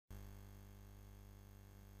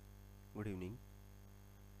Good evening.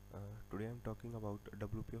 Today I'm talking about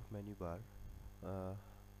WPF menu bar uh,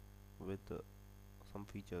 with some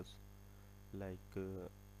features like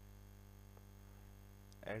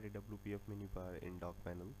add a WPF menu bar in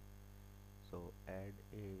DockPanel. So add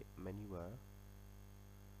a menu bar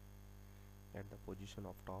at the position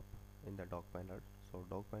of top in the DockPanel. So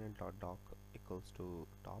DockPanel.dock equals to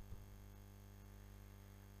top.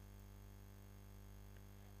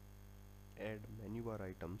 Add menu bar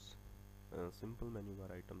items, simple menu bar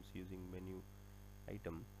items using menu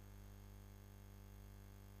item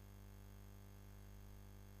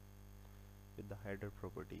with the header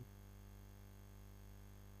property,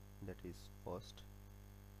 that is first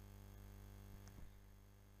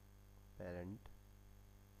parent.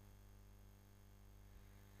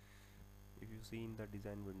 If you see in the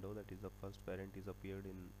design window, that is the first parent is appeared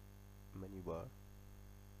in menu bar.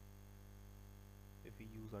 If we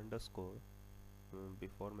use underscore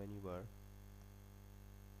before menu bar,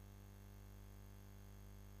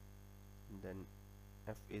 then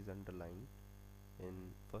F is underline in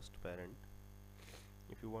first parent.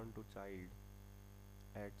 If you want to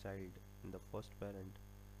add child in the first parent,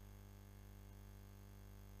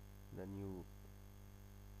 then you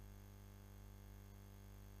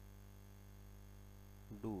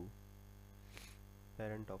do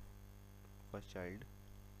parent of first child,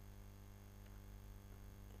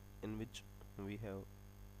 in which we have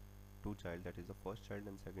two child, that is the first child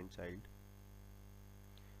and second child.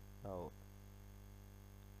 Now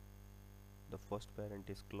the first parent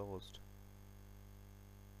is closed.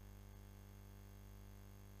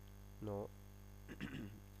 Now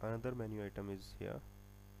another menu item is here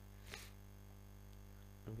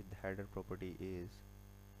with the header property is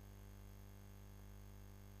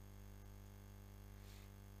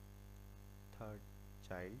third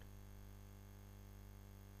child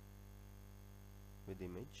with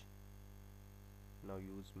image. Now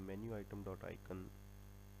use MenuItem.Icon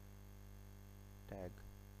tag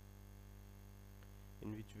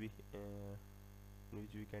in which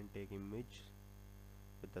we can take image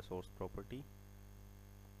with the source property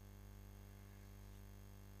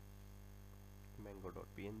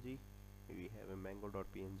mango.png. We have a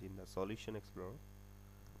mango.png in the solution explorer.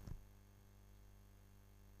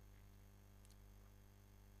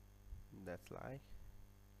 That's like,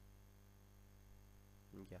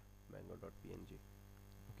 yeah, mango.png.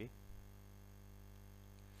 Okay,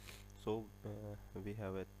 so we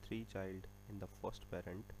have a three child in the first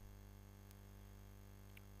parent.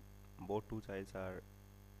 Both two childs are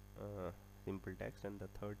simple text and the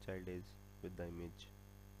third child is with the image.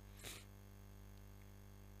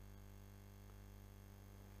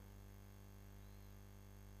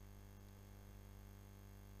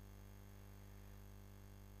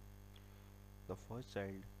 The first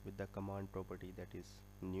child with the command property, that is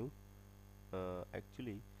new.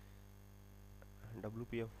 Actually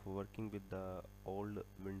WPF working with the old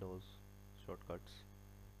Windows shortcuts.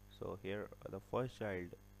 So here the first child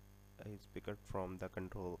is picked from the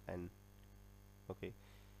control N. Okay,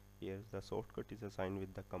 here the shortcut is assigned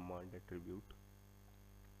with the command attribute.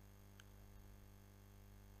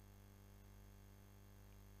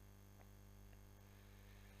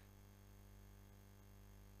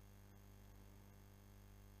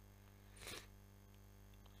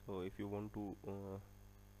 So if you want to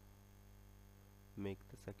make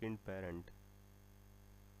the second parent,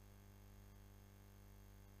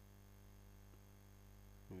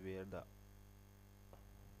 where the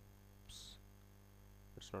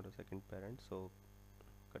it's not a second parent, so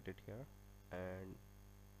cut it here and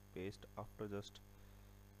paste after just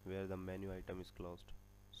where the menu item is closed.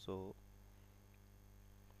 So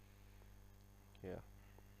yeah,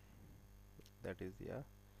 that is the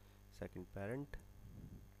second parent.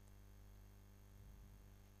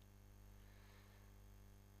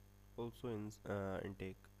 Also in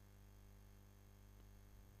intake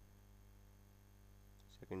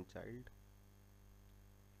second child,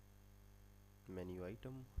 menu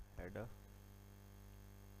item, header,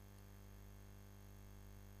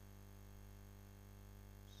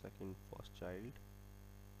 second first child,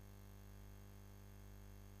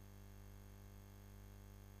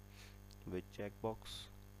 with checkbox,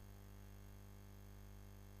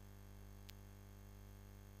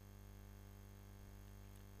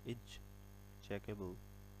 is checkable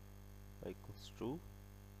equals true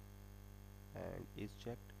and is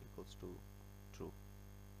checked equals to true.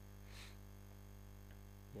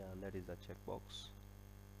 Yeah, and that is the checkbox.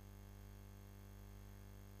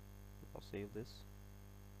 Now save this.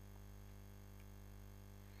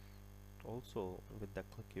 Also with the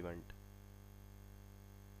click event,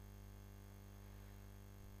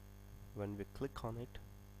 when we click on it,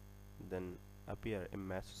 then appear a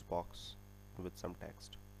message box with some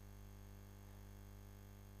text.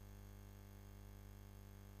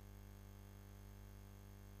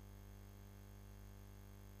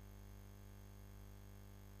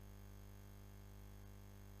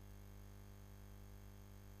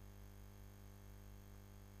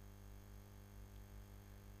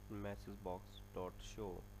 Message box dot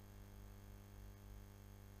show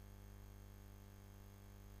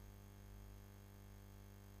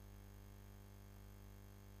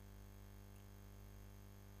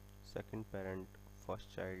second parent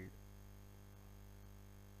first child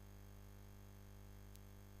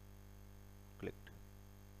clicked.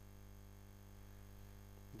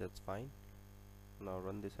 That's fine. Now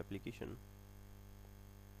run this application.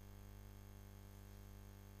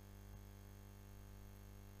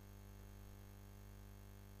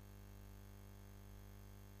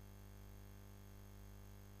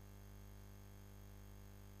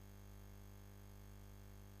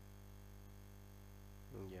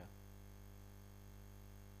 Yeah,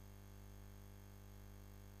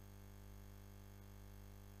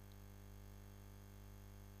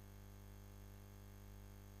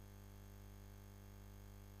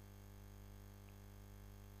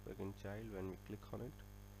 second child, when we click on it,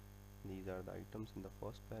 these are the items in the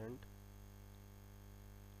first parent.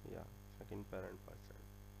 Yeah, second parent first child.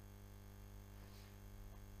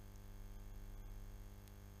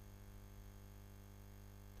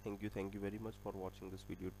 Thank you very much for watching this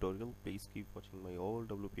video tutorial. Please keep watching my all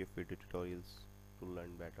WPF video tutorials to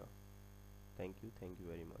learn better. Thank you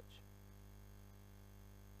very much.